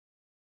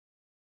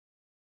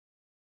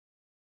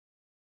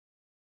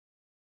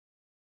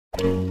I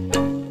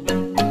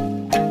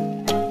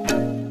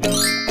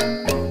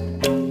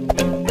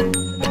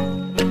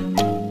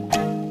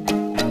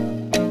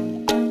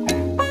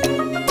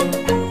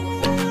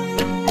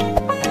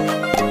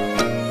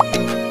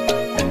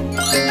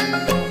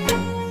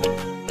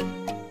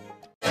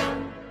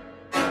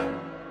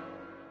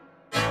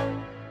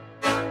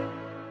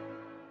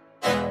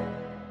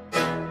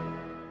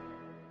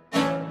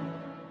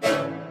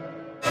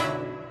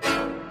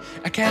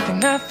can't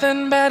think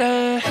nothing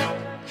better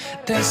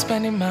than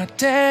spending my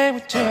day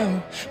with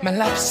you. My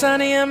life is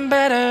sunny and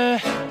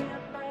better,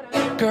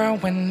 girl,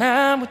 when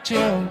I'm with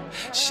you.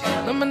 She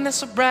illuminates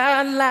so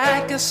bright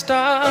like a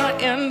star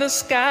in the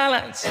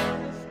skylines.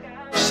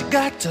 She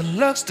got the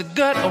looks, the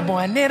good, oh boy,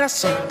 I need her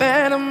so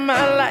bad in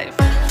my life.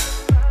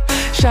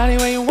 Shawty,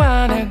 where you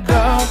wanna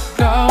go,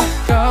 go,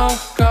 go,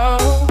 go?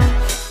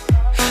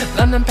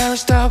 London,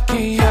 Paris,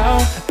 Tokyo,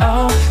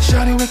 oh,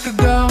 shawty, we could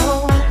go.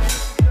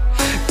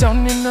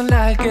 Don't need no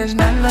luggage,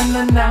 nah, nah,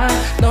 nah, nah.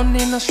 Don't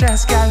need no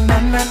stress, girl, nah,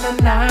 nah, nah,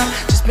 nah.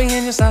 Just me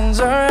and you sounds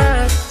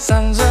alright,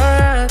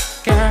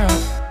 girl.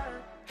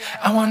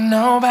 I want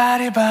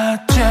nobody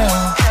but you.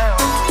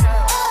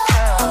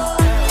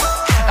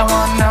 I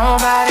want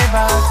nobody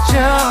but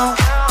you.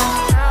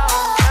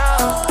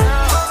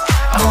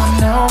 I want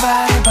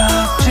nobody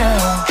but you.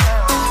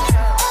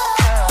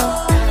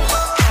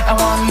 I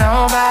want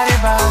nobody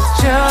but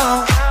you.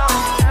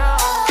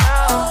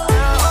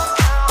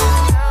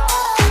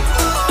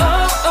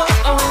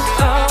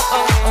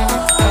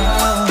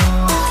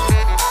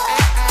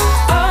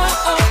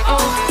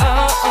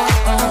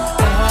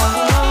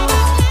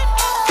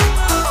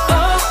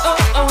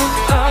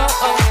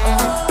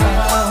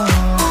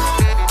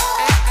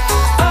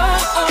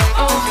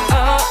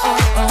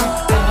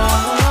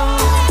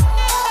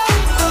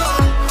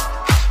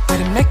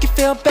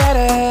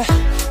 Better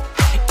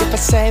if I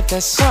save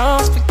the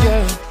songs for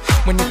you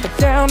when you feel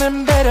down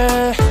and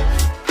bitter.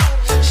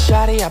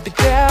 Shawty, I'll be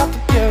there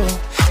for you.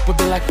 We'll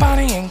be like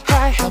Bonnie and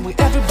Clyde, hell with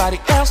everybody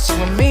else, you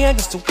and me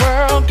against the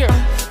world, girl.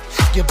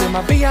 You'll be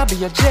my B, I'll be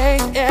your J,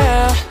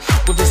 yeah.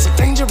 We'll be so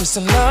dangerous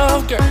in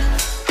love, girl.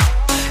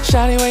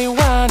 Shawty, where you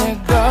wanna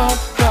go,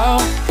 go,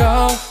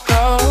 go,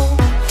 go?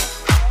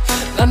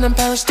 London,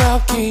 Paris,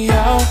 Tokyo,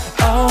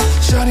 oh,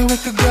 shawty, we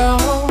could go.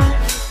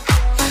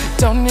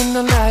 Don't need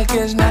no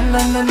luggage, nah,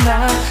 nah, nah,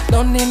 nah.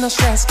 Don't need no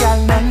stress, girl,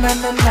 nah, nah,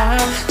 nah, nah.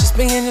 Just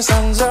me and you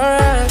sounds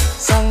alright,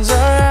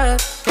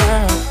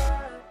 girl.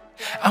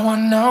 I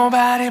want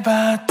nobody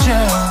but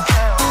you.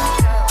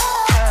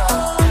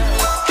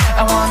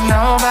 I want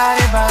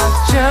nobody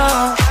but you.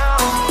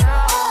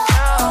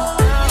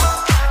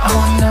 I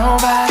want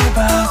nobody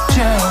but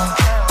you.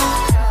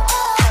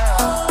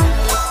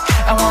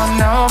 I want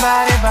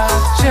nobody but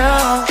you.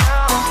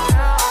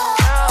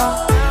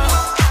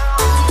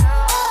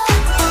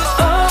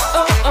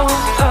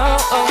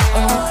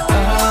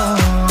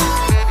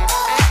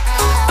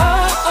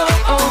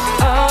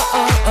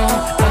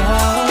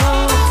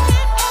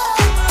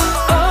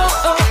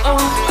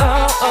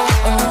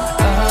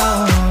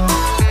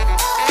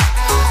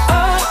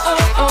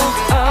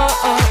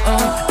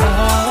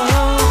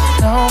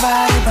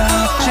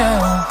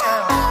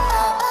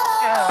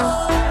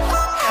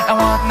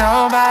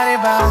 Nobody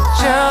but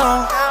you.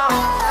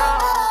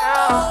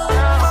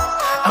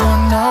 I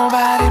want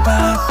nobody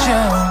but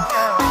you.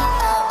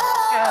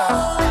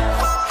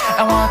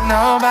 I want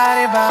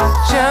nobody but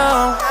you.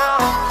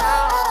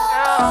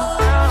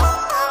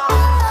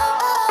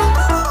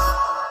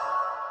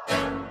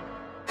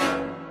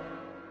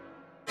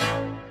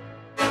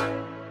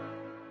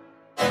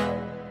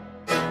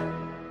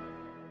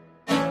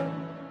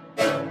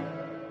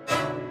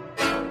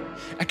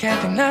 I can't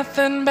think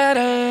nothing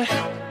better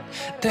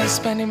than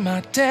spending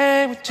my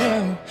day with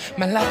you.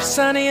 My life is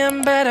sunny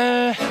and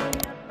better,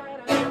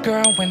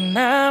 girl, when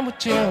I'm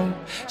with you.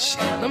 She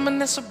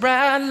illuminates so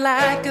bright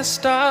like a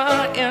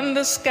star in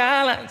the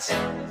skylines.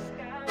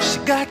 She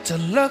got the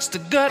looks, the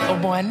good, oh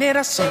boy, I need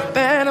her so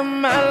bad in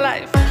my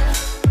life.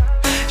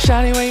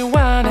 Shawty, where you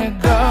wanna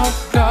go,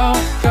 go,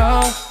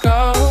 go,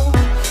 go?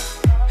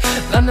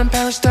 London,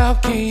 Paris,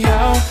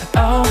 Tokyo,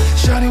 oh,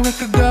 shawty, we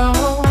could go.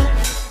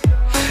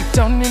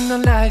 Don't need no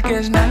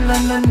luggage, nah, nah,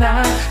 nah,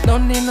 nah.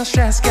 Don't need no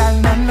stress, girl,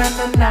 nah, nah,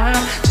 nah, nah.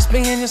 Just me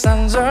and you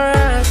sounds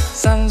alright,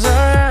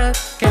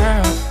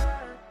 girl.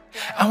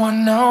 I want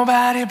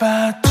nobody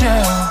but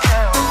you.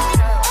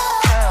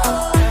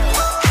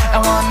 I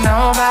want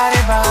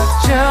nobody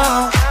but you.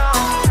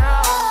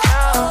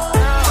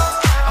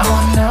 I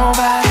want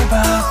nobody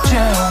but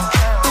you.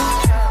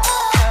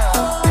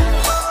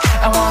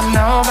 I want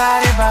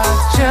nobody but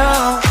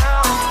you.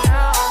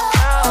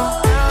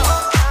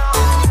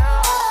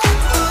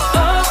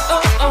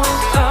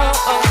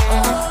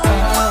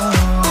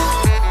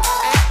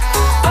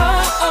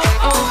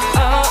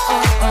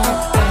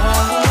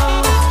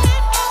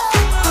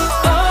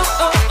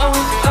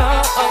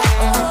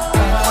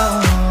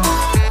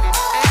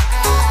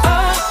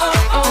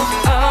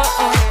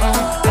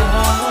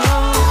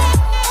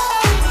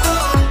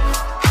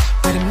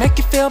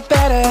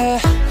 Better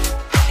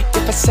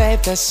if I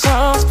save the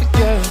songs for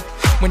you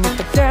when you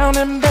feel down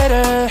and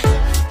better.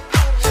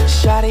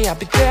 Shawty, I'll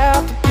be there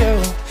for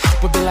you.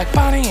 We'll be like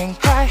Bonnie and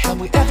Clyde, how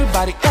we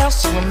everybody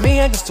else, you and me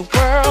against the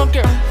world,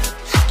 girl.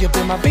 You'll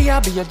be my B,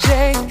 I'll be your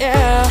J,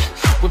 yeah.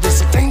 We'll be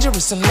so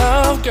dangerous in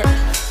love, girl.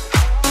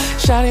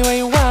 Shawty, where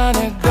you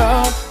wanna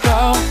go,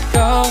 go,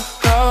 go,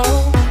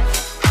 go?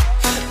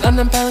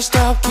 London, Paris,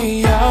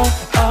 Tokyo,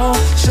 oh.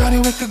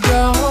 Shawty, we could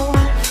go.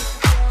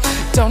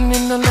 Don't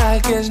need no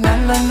luggage, nah,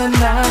 nah, nah,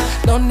 nah.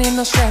 Don't need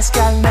no stress,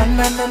 got nah,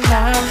 nah, nah,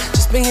 nah.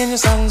 Just me and you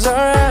sounds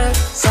alright,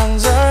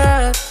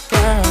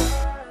 girl.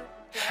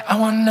 I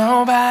want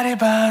nobody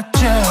but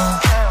you.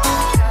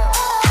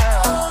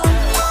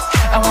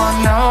 I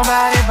want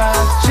nobody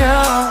but you.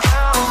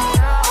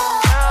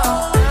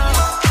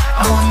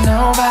 I want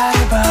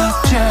nobody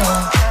but you.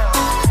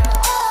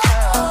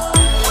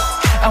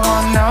 I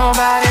want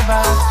nobody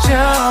but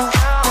you.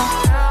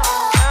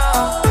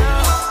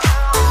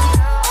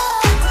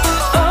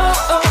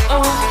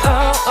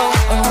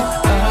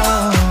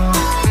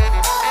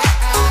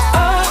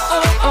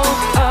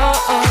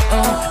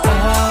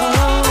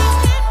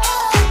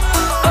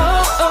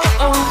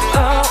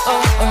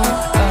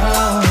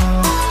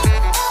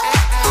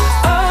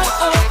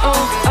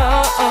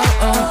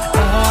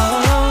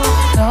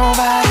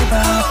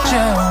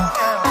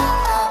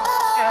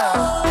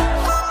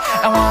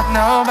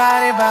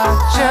 Nobody but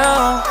you.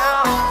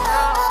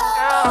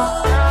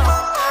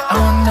 I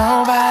want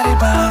nobody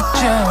but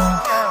you.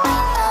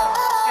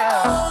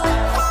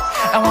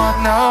 I want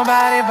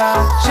nobody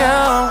but you.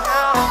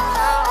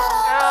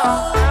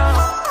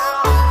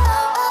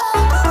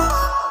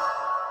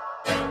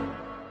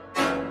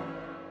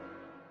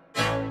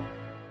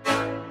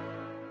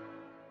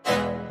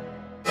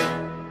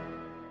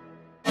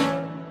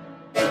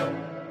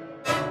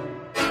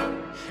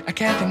 I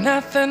can't think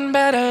nothing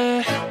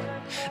better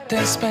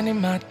than spending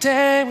my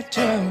day with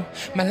you.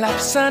 My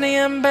life's sunny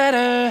and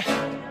better,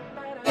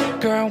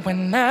 girl,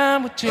 when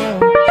I'm with you.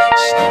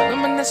 She's the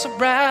woman that's so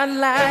bright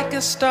like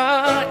a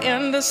star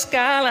in the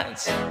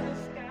skylines.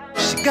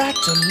 She got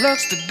the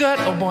looks, the good,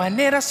 oh boy, I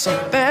need her so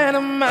bad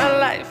in my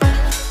life.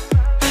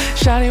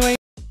 Shawty,